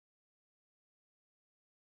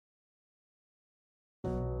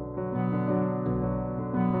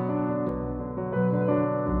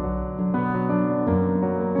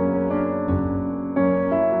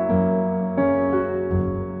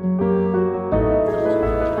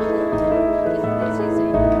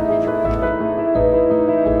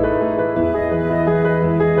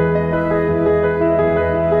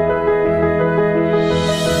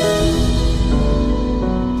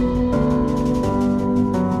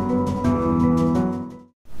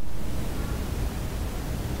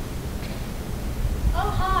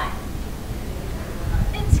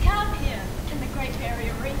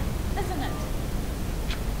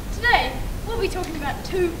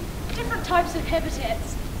aquatic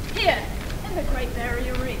habitats here in the Great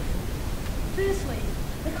Barrier Reef. Firstly,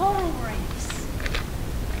 the coral reefs.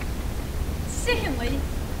 Secondly,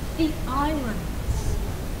 the islands.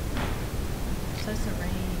 So serene.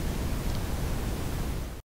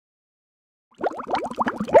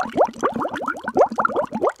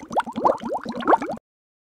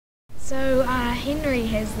 So Henry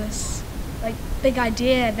has this big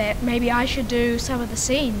idea that maybe I should do some of the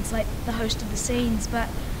scenes, like the host of the scenes, but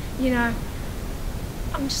you know,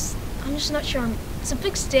 I'm just not sure. It's a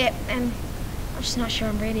big step, and I'm just not sure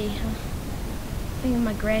I'm ready. I'm thinking of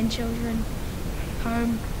my grandchildren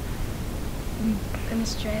home in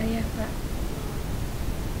Australia, but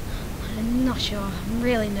I'm not sure. I'm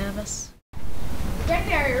really nervous. The Great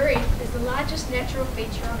Barrier Reef is the largest natural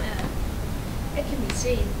feature on Earth. It can be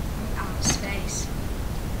seen from outer space.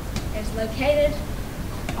 It is located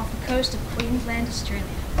off the coast of Queensland, Australia,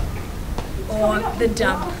 or the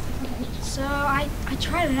dump. So I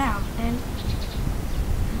tried it out, and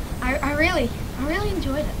I really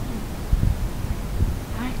enjoyed it.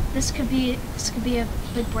 This could be a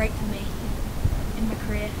big break for me in my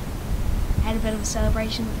career. I had a bit of a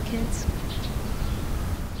celebration with the kids.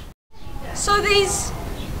 So these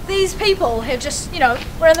people have just,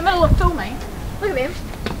 we're in the middle of filming. Look at them.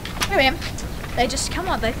 Look at them. They just come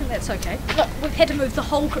on. They think that's okay. Look, we've had to move the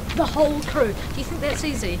whole crew. Do you think that's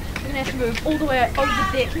easy? We're gonna have to move all the way over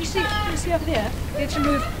there. Can you see over there? We have to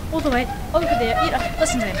move all the way over there.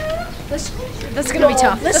 Listen to them. This is gonna be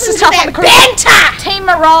tough. This is tough on the crew. Banter! Team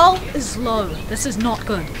morale is low. This is not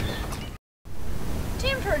good.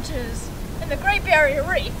 Temperatures in the Great Barrier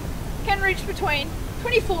Reef can reach between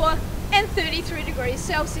 24 and 33 degrees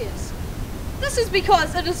Celsius. This is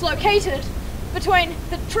because it is located between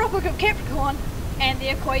the Tropic of Capricorn and the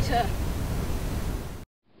equator.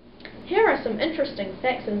 Here are some interesting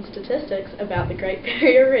facts and statistics about the Great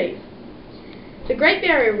Barrier Reef. The Great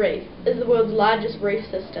Barrier Reef is the world's largest reef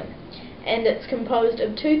system, and it's composed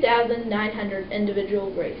of 2,900 individual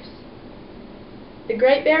reefs. The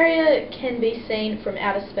Great Barrier can be seen from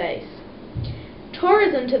outer space.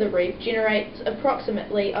 Tourism to the reef generates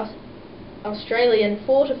approximately Australian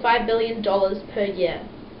 $4 to $5 billion per year.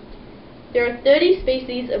 There are 30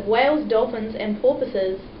 species of whales, dolphins and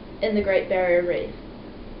porpoises in the Great Barrier Reef.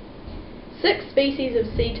 6 species of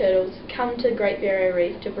sea turtles come to Great Barrier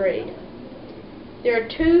Reef to breed. There are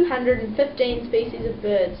 215 species of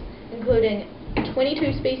birds, including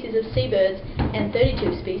 22 species of seabirds and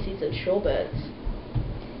 32 species of shorebirds.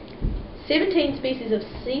 17 species of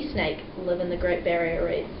sea snake live in the Great Barrier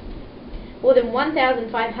Reef. More than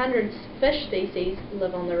 1,500 fish species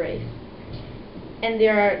live on the reef. And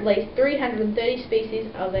there are at least 330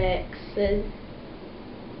 species of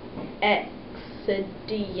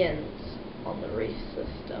axidians on the reef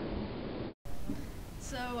system.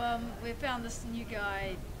 So we found this new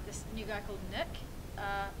guy called Nick. We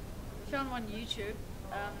found him on YouTube.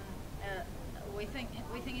 We think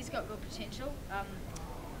he's got good potential.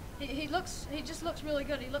 He just looks really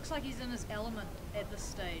good. He looks like he's in his element at this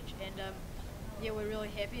stage, and yeah, we're really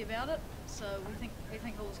happy about it. So we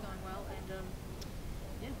think all's going well, and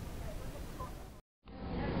yeah.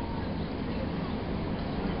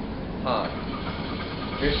 Hi.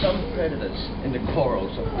 There are some predators in the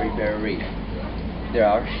corals of Great Barrier Reef. There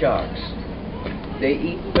are sharks. They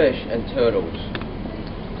eat fish and turtles.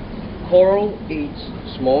 Coral eats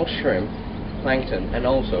small shrimp, plankton, and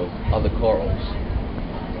also other corals.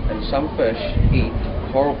 And some fish eat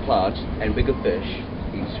coral plants, and bigger fish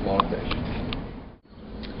eat smaller fish.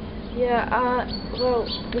 Yeah, well,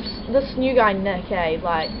 this new guy Nick,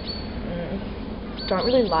 don't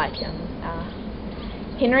really like him.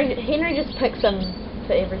 Henry just picks him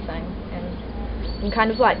for everything, and I'm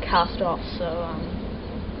kind of like cast off. So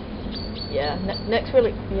yeah, Nick's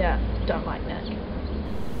really don't like Nick.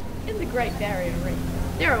 In the Great Barrier Reef,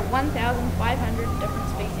 there are 1,500 different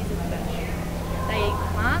species of fish. They eat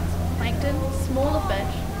plants, plankton, smaller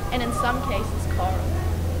fish, and in some cases coral.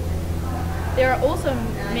 There are also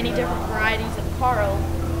many different varieties of coral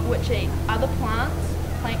which eat other plants,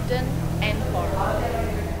 plankton, and coral.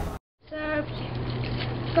 So,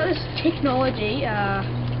 got this technology,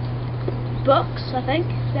 books, I think.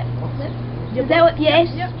 Is that what? Yes.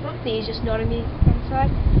 Yep. He's just nodding me from the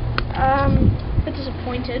side. A bit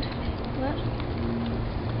disappointed. But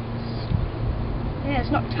yeah,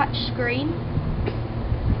 it's not touch screen.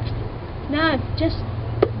 No, just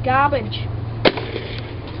garbage.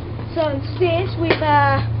 So instead, we've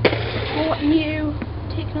bought new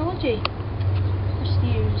technology. Just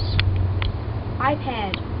use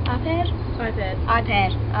iPad.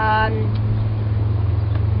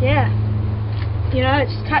 Yeah. You know,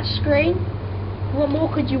 it's touch screen. What more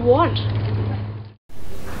could you want?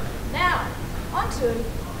 On to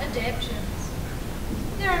adaptions.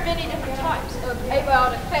 There are many different types of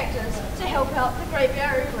abiotic factors to help out the Great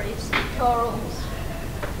Barrier Reef's corals.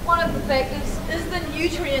 One of the factors is the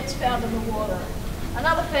nutrients found in the water.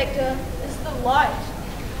 Another factor is the light.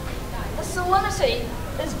 The salinity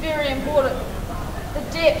is very important. The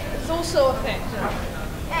depth is also a factor.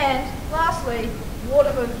 And lastly,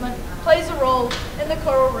 water movement plays a role in the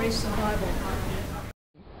coral reef survival.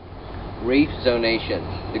 Reef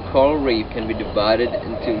zonation. The coral reef can be divided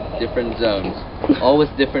into different zones, all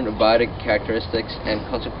with different abiotic characteristics and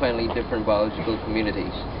consequently different biological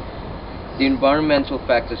communities. The environmental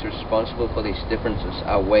factors responsible for these differences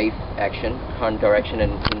are wave action, current direction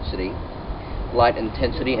and intensity, light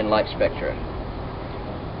intensity and light spectra.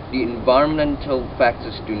 The environmental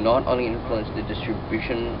factors do not only influence the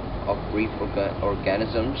distribution of reef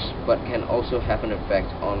organisms, but can also have an effect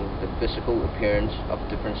on the physical appearance of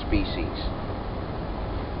different species.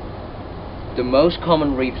 The most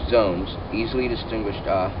common reef zones, easily distinguished,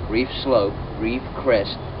 are reef slope, reef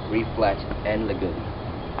crest, reef flat, and lagoon.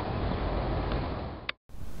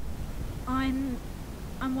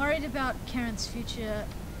 I'm worried about Karen's future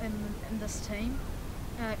in this team.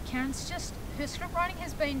 Karen's her script writing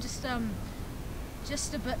has been just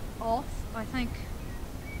a bit off. I think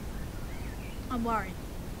I'm worried.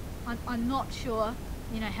 I'm not sure,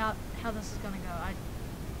 how this is going to go.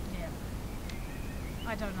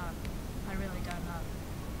 I don't know. I really don't know.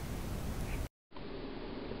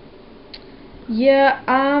 Yeah,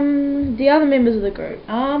 the other members of the group.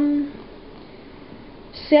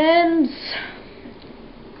 Sam's,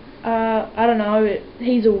 I don't know,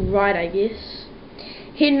 he's alright, I guess.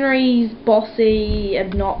 Henry's bossy,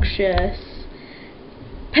 obnoxious,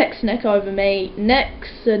 picks Nick over me.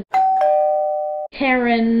 Nick's a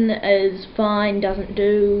Karen is fine, doesn't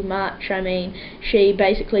do much. I mean, she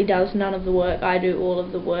basically does none of the work, I do all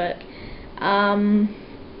of the work.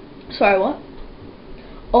 Sorry, what?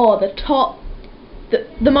 Oh,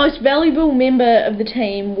 the most valuable member of the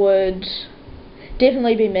team would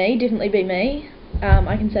definitely be me.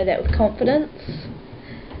 I can say that with confidence.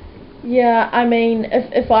 Yeah, I mean,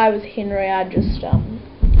 if I was Henry, I'd just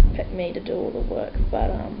pick me to do all the work,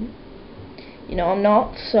 but I'm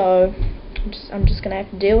not, so I'm just gonna have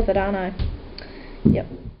to deal with it, aren't I? Yep.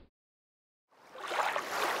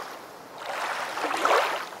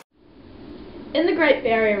 In the Great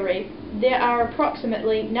Barrier Reef, there are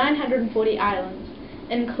approximately 940 islands,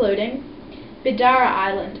 including Bidara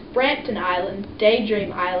Island, Brampton Island,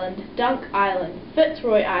 Daydream Island, Dunk Island,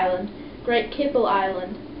 Fitzroy Island, Great Keppel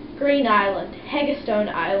Island, Green Island, Haggerstone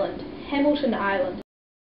Island, Hamilton Island,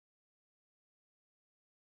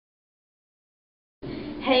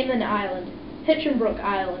 Hayman Island, Hitchinbrook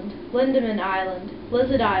Island, Lindeman Island,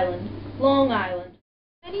 Lizard Island, Long Island.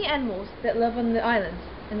 Many animals that live on the islands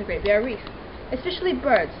in the Great Barrier Reef, especially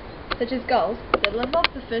birds, such as gulls, that live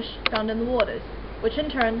off the fish found in the waters, which in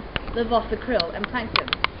turn live off the krill and plankton.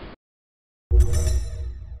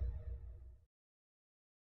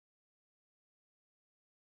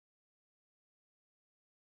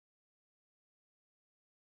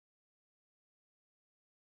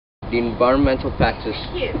 The environmental factors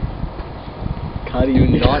You. do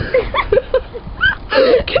not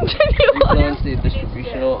Continue on. influence the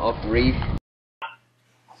distribution of reef.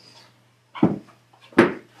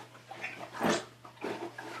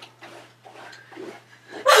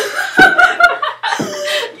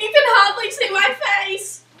 You can hardly see my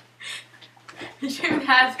face. You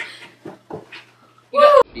have.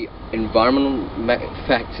 The environmental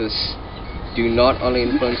factors do not only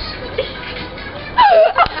influence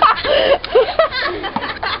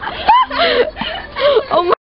Oh my